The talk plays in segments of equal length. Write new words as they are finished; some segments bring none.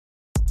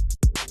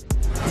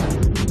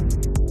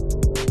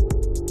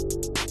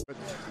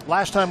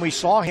Last time we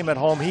saw him at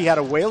home, he had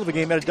a whale of a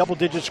game, had a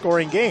double-digit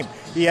scoring game.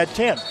 He had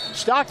 10.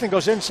 Stockton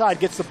goes inside,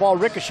 gets the ball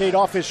ricocheted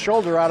off his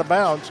shoulder out of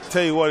bounds.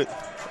 Tell you what,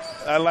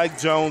 I like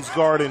Jones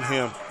guarding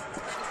him.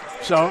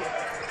 So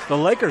the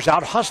Lakers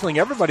out hustling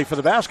everybody for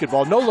the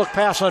basketball. No-look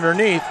pass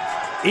underneath.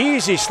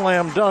 Easy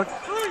slam dunk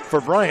for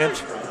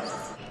Bryant.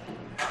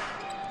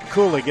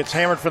 Cooley gets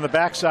hammered from the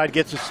backside,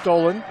 gets it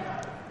stolen.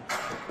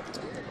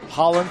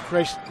 Holland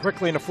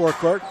quickly in the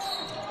forecourt.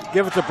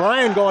 Give it to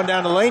Bryant going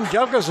down the lane,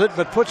 juggles it,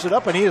 but puts it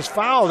up, and he is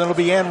fouled, and it'll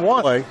be and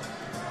one.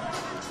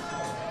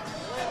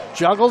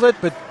 Juggled it,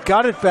 but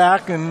got it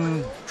back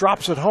and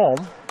drops it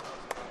home.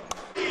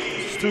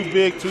 It's too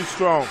big, too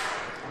strong.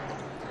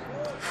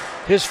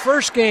 His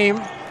first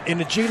game in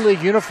the G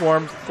League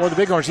uniform for the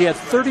Bighorns, he had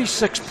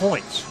 36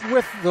 points.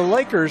 With the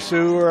Lakers,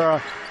 who are a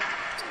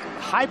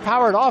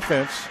high-powered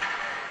offense,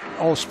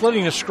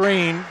 splitting the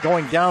screen,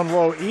 going down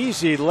low,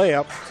 easy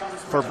layup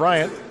for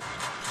Bryant.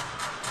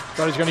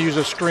 Thought he was going to use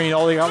a screen.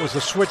 All he got was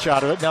the switch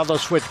out of it. Now they'll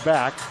switch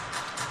back.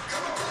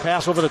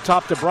 Pass over the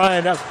top to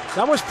Bryant.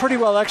 That was pretty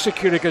well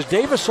executed because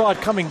Davis saw it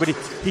coming, but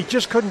he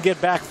just couldn't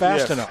get back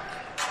fast enough.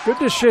 Good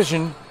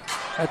decision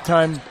that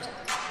time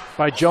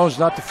by Jones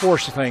not to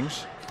force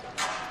things.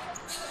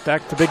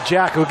 Back to Big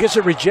Jack, who gets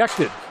it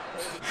rejected.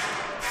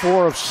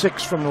 4 of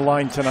 6 from the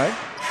line tonight.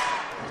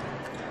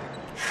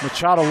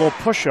 Machado a little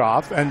push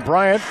off, and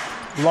Bryant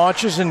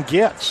launches and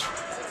gets.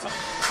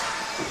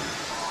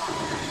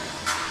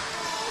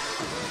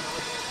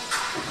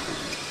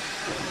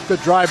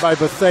 Good drive by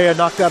Bethea,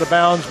 knocked out of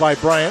bounds by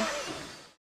Bryant.